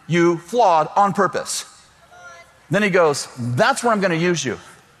designed you flawed on purpose. Then he goes, "That's where I'm going to use you."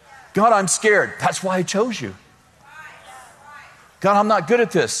 "God, I'm scared." "That's why I chose you." "God, I'm not good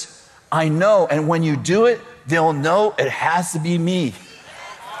at this." "I know, and when you do it, they'll know it has to be me."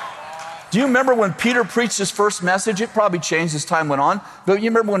 Do you remember when Peter preached his first message? It probably changed as time went on, but you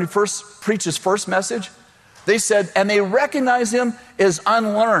remember when he first preached his first message? They said, and they recognized him as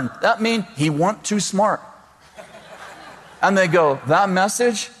unlearned. That means he wasn't too smart. And they go, that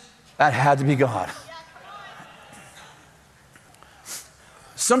message, that had to be God.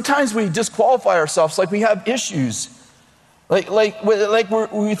 Sometimes we disqualify ourselves, like we have issues. Like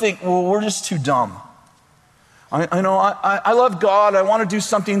we think, well, we're just too dumb. I know, I love God, I want to do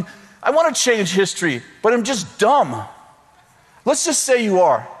something, I want to change history, but I'm just dumb. Let's just say you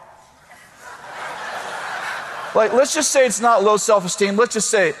are. Like, let's just say it's not low self-esteem, let's just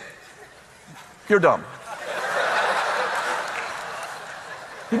say you're dumb.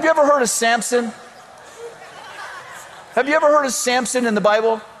 Have you ever heard of Samson? Have you ever heard of Samson in the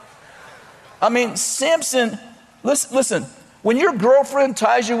Bible? I mean, Samson, listen, when your girlfriend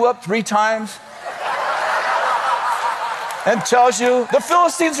ties you up 3 times and tells you, the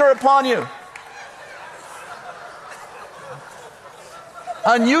Philistines are upon you,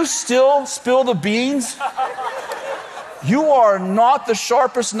 and you still spill the beans, you are not the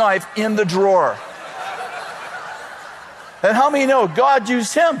sharpest knife in the drawer. And how many know God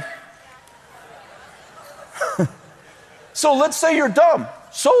used him? So let's say you're dumb.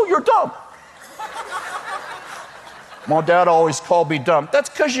 So you're dumb. My dad always called me dumb. That's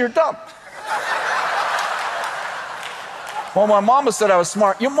because you're dumb. Well, my mama said I was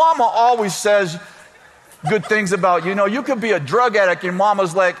smart. Your mama always says good things about you. You know, you could be a drug addict. Your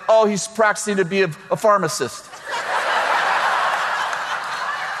mama's like, oh, he's practicing to be a pharmacist.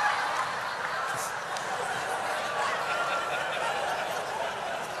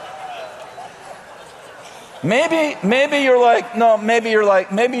 Maybe you're like, no, maybe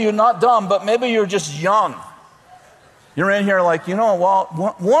you're not dumb, but maybe you're just young. You're in here like, you know, well,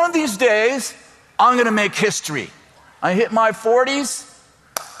 one of these days, I'm going to make history. I hit my 40s.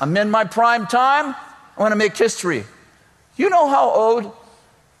 I'm in my prime time. I'm going to make history. You know how old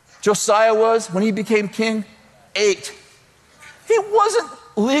Josiah was when he became king? 8. He wasn't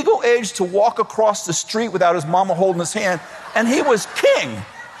legal age to walk across the street without his mama holding his hand, and he was king.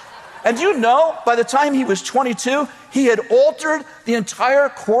 And you know, by the time he was 22, he had altered the entire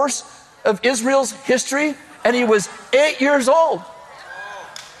course of Israel's history, and he was 8 years old.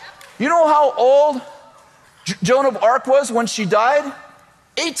 You know how old Joan of Arc was when she died?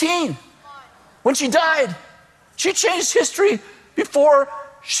 18. When she died, she changed history before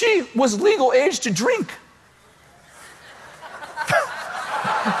she was legal age to drink.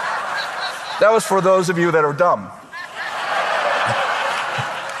 That was for those of you that are dumb.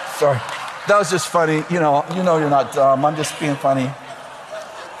 Sorry, that was just funny. You know you're not dumb. I'm just being funny.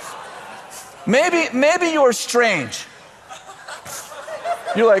 Maybe you're strange.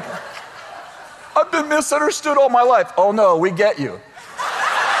 You're like, I've been misunderstood all my life. Oh no, we get you.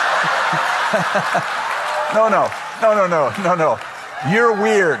 No. You're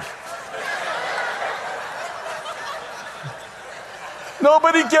weird.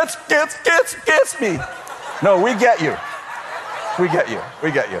 Nobody gets me. No, we get you. We get you.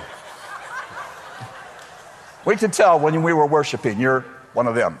 We can tell when we were worshiping, you're one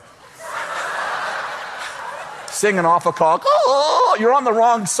of them. Singing off a call. Oh, you're on the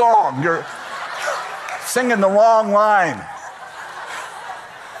wrong song. You're singing the wrong line.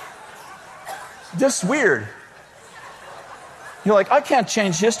 Just weird. You're like, I can't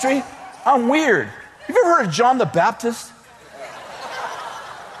change history. I'm weird. Have you ever heard of John the Baptist?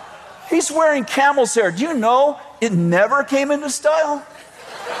 He's wearing camel's hair. Do you know it never came into style?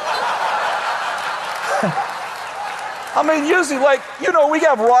 I mean, usually, like, you know, we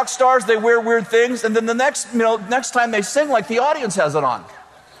have rock stars, they wear weird things, and then the next time they sing, like, the audience has it on.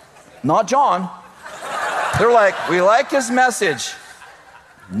 Not John. They're like, we like his message.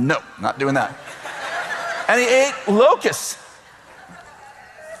 No, not doing that. And he ate locusts.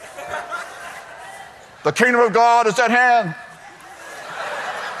 The kingdom of God is at hand.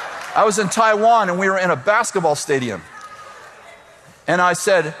 I was in Taiwan, and we were in a basketball stadium. And I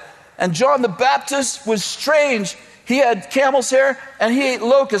said, and John the Baptist was strange. He had camel's hair, and he ate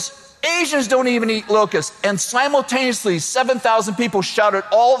locusts. Asians don't even eat locusts. And simultaneously, 7,000 people shouted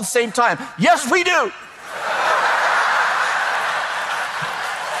all at the same time, yes, we do.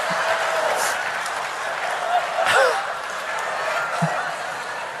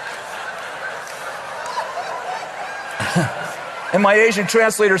 And my Asian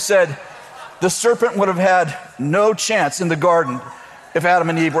translator said, the serpent would have had no chance in the garden if Adam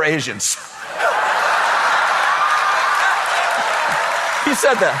and Eve were Asians. He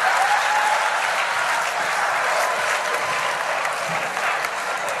said that.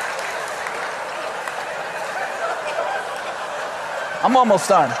 I'm almost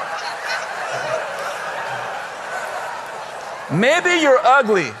done. Maybe you're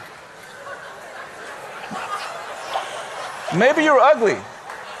ugly. Maybe you're ugly.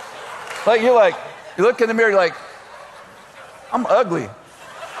 Like you look in the mirror, you're like, I'm ugly.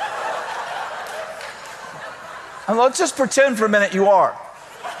 And let's just pretend for a minute you are.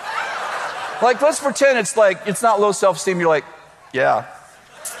 Like, let's pretend it's not low self-esteem. You're like, yeah.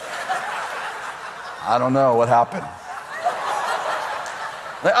 I don't know what happened.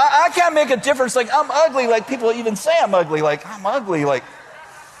 Like, I can't make a difference. Like, I'm ugly. Like, people even say I'm ugly. Like, I'm ugly. Like,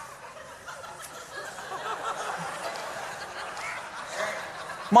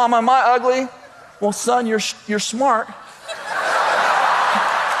 Mom, am I ugly? Well, son, you're smart.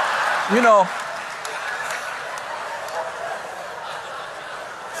 You know.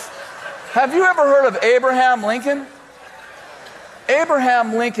 Have you ever heard of Abraham Lincoln?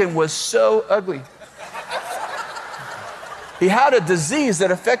 Abraham Lincoln was so ugly. He had a disease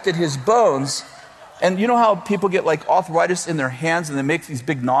that affected his bones. And you know how people get like arthritis in their hands and they make these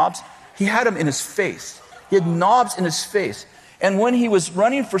big knobs? He had them in his face. He had knobs in his face. And when he was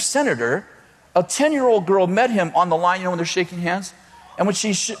running for senator, a 10-year-old girl met him on the line, you know, when they're shaking hands? And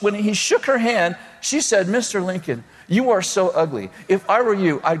when he shook her hand, she said, Mr. Lincoln, you are so ugly. If I were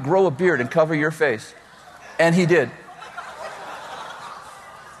you, I'd grow a beard and cover your face. And he did.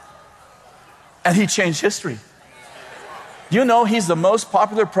 And he changed history. You know, he's the most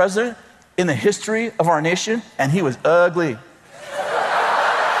popular president in the history of our nation, and he was ugly.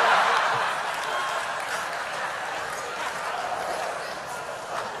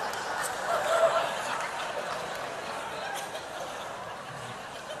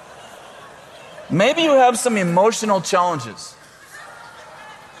 Maybe you have some emotional challenges.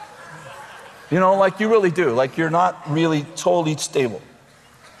 You know, like you really do. Like you're not really totally stable.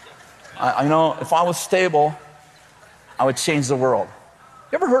 I know if I was stable, I would change the world.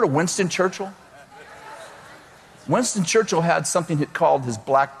 You ever heard of Winston Churchill? Winston Churchill had something called his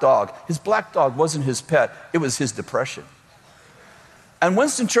black dog. His black dog wasn't his pet, it was his depression. And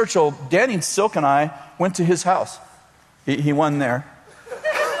Winston Churchill, Danny Silk and I went to his house. He won there.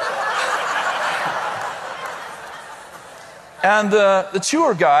 And the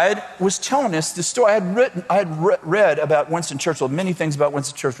tour guide was telling us the story. I had read about Winston Churchill, many things about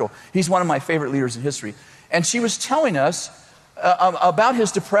Winston Churchill. He's one of my favorite leaders in history. And she was telling us about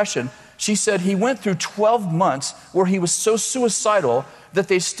his depression. She said he went through 12 months where he was so suicidal that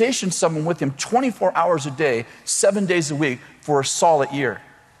they stationed someone with him 24 hours a day, 7 days a week for a solid year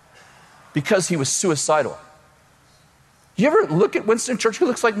because he was suicidal. You ever look at Winston Churchill? He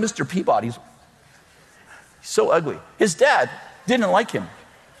looks like Mr. Peabody. He's so ugly. His dad didn't like him.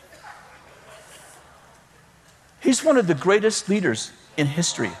 He's one of the greatest leaders in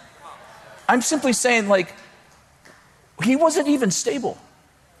history. I'm simply saying, like, he wasn't even stable.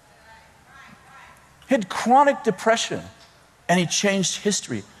 He had chronic depression, and he changed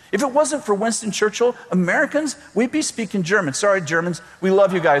history. If it wasn't for Winston Churchill, Americans, we'd be speaking German. Sorry, Germans, we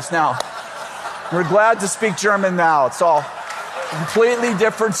love you guys now. We're glad to speak German now. It's all a completely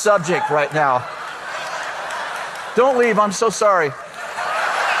different subject right now. Don't leave, I'm so sorry.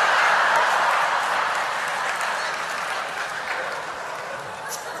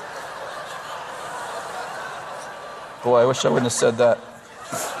 Boy, I wish I wouldn't have said that.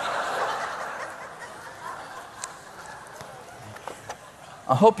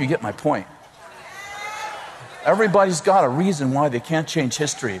 I hope you get my point. Everybody's got a reason why they can't change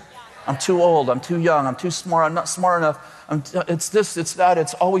history. I'm too old, I'm too young, I'm too smart, I'm not smart enough. It's this, it's that,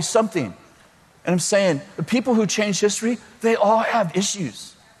 it's always something. And I'm saying, the people who change history, they all have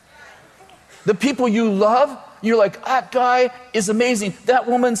issues. The people you love, you're like, that guy is amazing, that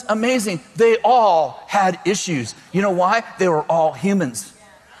woman's amazing. They all had issues. You know why? They were all humans.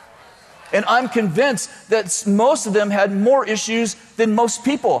 And I'm convinced that most of them had more issues than most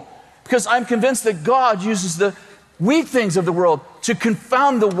people, because I'm convinced that God uses the weak things of the world to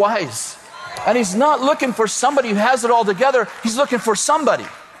confound the wise. And he's not looking for somebody who has it all together. He's looking for somebody.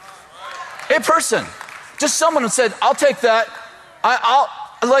 A person, just someone who said, I'll take that. I'll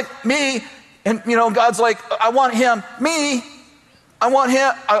like me. And you know, God's like, I want him. Me, I want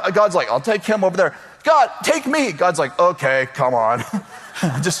him. God's like, I'll take him over there. God, take me. God's like, okay, come on.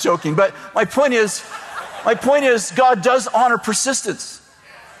 Just joking. But my point is, God does honor persistence.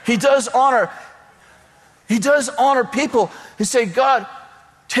 He does honor people who say, God,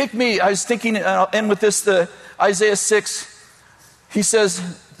 take me. I was thinking, and I'll end with this, Isaiah 6. He says,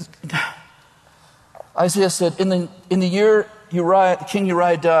 Isaiah said, in the year King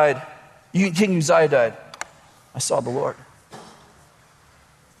Uzziah died, I saw the Lord.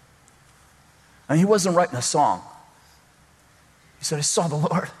 And he wasn't writing a song. He said, I saw the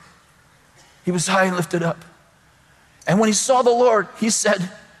Lord. He was high and lifted up. And when he saw the Lord, he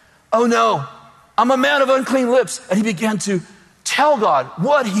said, oh no, I'm a man of unclean lips. And he began to tell God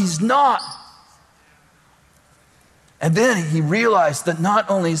what he's not. And then he realized that not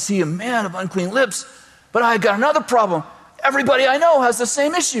only is he a man of unclean lips, but I got another problem. Everybody I know has the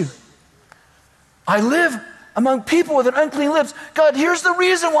same issue. I live among people with an unclean lips. God, here's the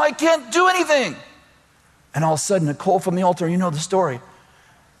reason why I can't do anything. And all of a sudden, a coal from the altar, you know the story.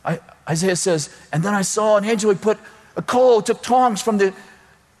 Isaiah says, and then I saw an angel, he put a coal, took tongs from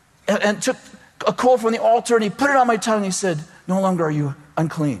and took a coal from the altar, and he put it on my tongue, and he said, no longer are you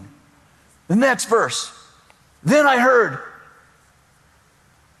unclean. The next verse, then I heard,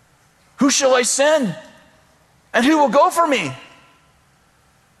 who shall I send? And who will go for me?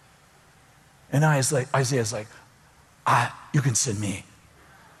 And Isaiah's like, you can send me.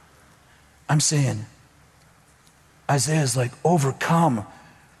 I'm saying, Isaiah's like overcome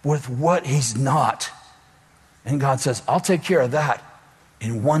with what he's not. And God says, I'll take care of that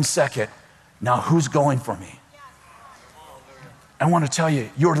in 1 second. Now who's going for me? I want to tell you,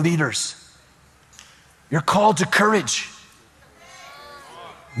 you're leaders. You're called to courage.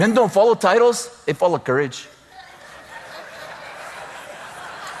 Men don't follow titles, they follow courage.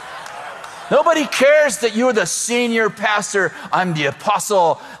 Nobody cares that you're the senior pastor, I'm the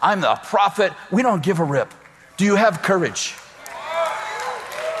apostle, I'm the prophet. We don't give a rip. Do you have courage?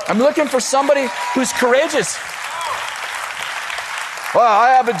 I'm looking for somebody who's courageous. Well,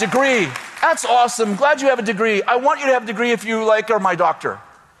 I have a degree. That's awesome. Glad you have a degree. I want you to have a degree if you are my doctor.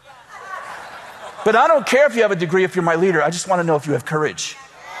 But I don't care if you have a degree if you're my leader. I just want to know if you have courage.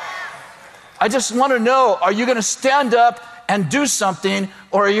 I just want to know, are you going to stand up and do something,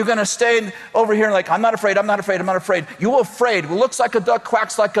 or are you going to stay over here and like, I'm not afraid, I'm not afraid, I'm not afraid. You're afraid. It looks like a duck,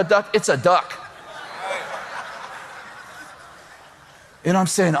 quacks like a duck. It's a duck. And I'm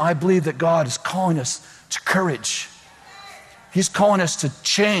saying, I believe that God is calling us to courage. He's calling us to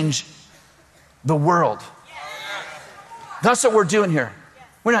change the world. That's what we're doing here.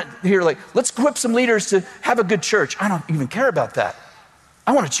 We're not here like, let's equip some leaders to have a good church. I don't even care about that.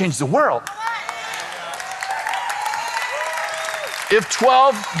 I want to change the world. If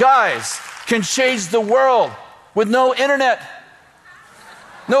 12 guys can change the world with no internet,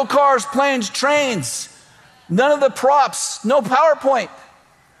 no cars, planes, trains, none of the props, no PowerPoint,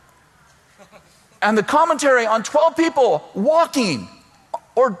 and the commentary on 12 people walking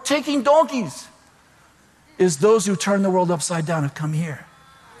or taking donkeys is those who turn the world upside down have come here.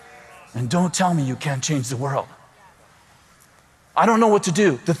 And don't tell me you can't change the world. I don't know what to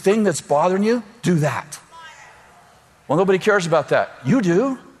do. The thing that's bothering you, do that. Well, nobody cares about that. You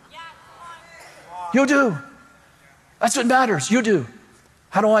do. You do. That's what matters. You do.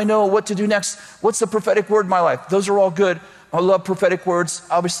 How do I know what to do next? What's the prophetic word in my life? Those are all good. I love prophetic words.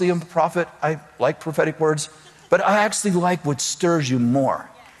 Obviously, I'm a prophet. I like prophetic words. But I actually like what stirs you more.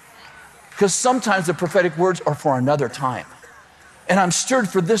 Because sometimes the prophetic words are for another time. And I'm stirred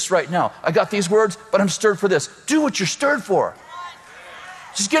for this right now. I got these words, but I'm stirred for this. Do what you're stirred for.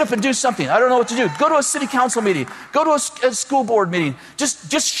 Just get up and do something. I don't know what to do. Go to a city council meeting. Go to a school board meeting.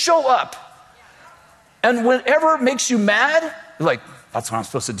 Just show up. And whatever makes you mad, you're like, that's what I'm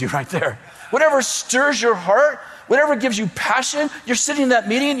supposed to do right there. Whatever stirs your heart, whatever gives you passion, you're sitting in that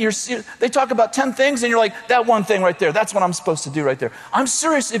meeting, they talk about 10 things, and you're like, that one thing right there, that's what I'm supposed to do right there. I'm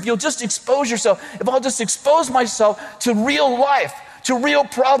serious. If you'll just expose yourself, if I'll just expose myself to real life, to real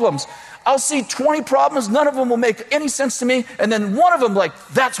problems, I'll see 20 problems, none of them will make any sense to me, and then one of them, like,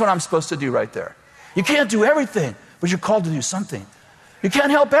 that's what I'm supposed to do right there. You can't do everything, but you're called to do something. You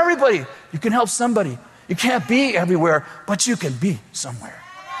can't help everybody. You can help somebody. You can't be everywhere, but you can be somewhere.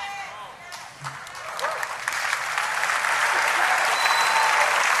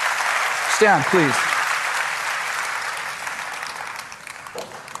 Stand, please.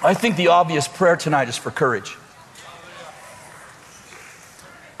 I think the obvious prayer tonight is for courage.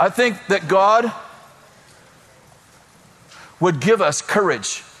 I think that God would give us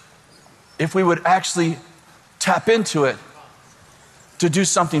courage if we would actually tap into it to do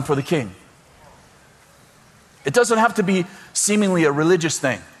something for the King. It doesn't have to be seemingly a religious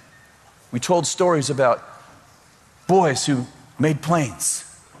thing. We told stories about boys who made planes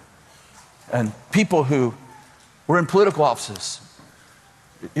and people who were in political offices.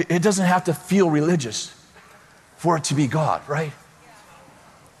 It doesn't have to feel religious for it to be God, right?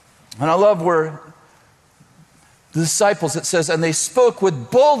 And I love where the disciples, it says, and they spoke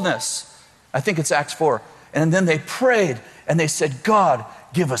with boldness. I think it's Acts 4. And then they prayed and they said, God,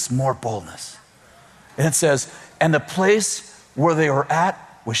 give us more boldness. And it says, and the place where they were at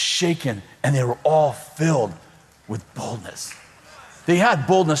was shaken and they were all filled with boldness. They had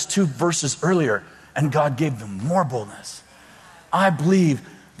boldness 2 verses earlier and God gave them more boldness. I believe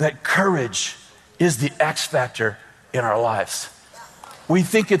that courage is the X factor in our lives. We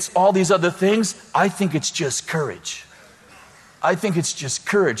think it's all these other things. I think it's just courage. I think it's just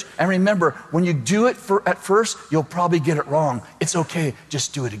courage. And remember, when you do it at first, you'll probably get it wrong. It's okay,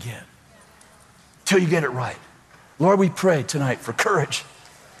 just do it again till you get it right. Lord, we pray tonight for courage.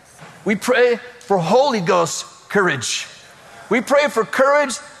 We pray for Holy Ghost courage. We pray for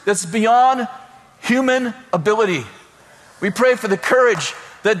courage that's beyond human ability. We pray for the courage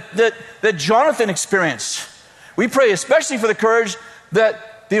that Jonathan experienced. We pray especially for the courage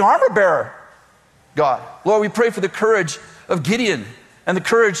that the armor bearer got. Lord, we pray for the courage of Gideon and the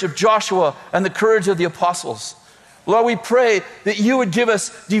courage of Joshua and the courage of the apostles. Lord, we pray that you would give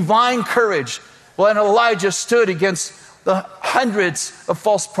us divine courage when Elijah stood against the hundreds of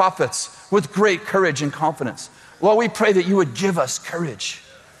false prophets with great courage and confidence. Lord, we pray that you would give us courage.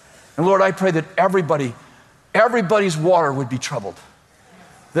 And Lord, I pray that everybody's water would be troubled.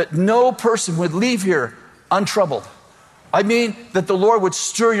 That no person would leave here untroubled. I mean that the Lord would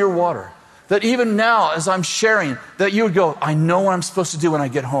stir your water. That even now, as I'm sharing, that you would go, I know what I'm supposed to do when I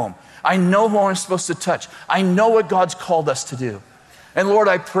get home. I know who I'm supposed to touch. I know what God's called us to do. And Lord,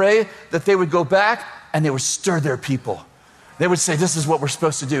 I pray that they would go back and they would stir their people. They would say, this is what we're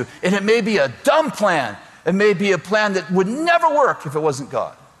supposed to do. And it may be a dumb plan. It may be a plan that would never work if it wasn't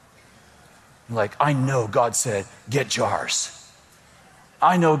God. Like, I know God said, get jars.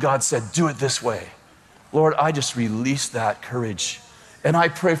 I know God said, do it this way. Lord, I just release that courage. And I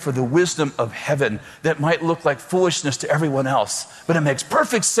pray for the wisdom of heaven that might look like foolishness to everyone else, but it makes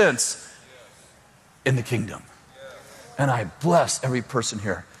perfect sense in the kingdom. And I bless every person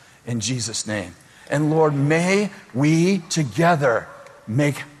here in Jesus' name. And Lord, may we together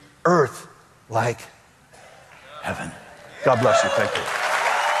make earth like heaven. God bless you. Thank you.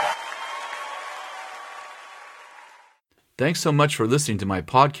 Thanks so much for listening to my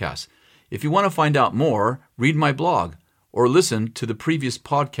podcast. If you want to find out more, read my blog or listen to the previous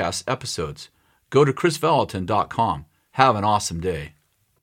podcast episodes. Go to chrisvallotton.com. Have an awesome day.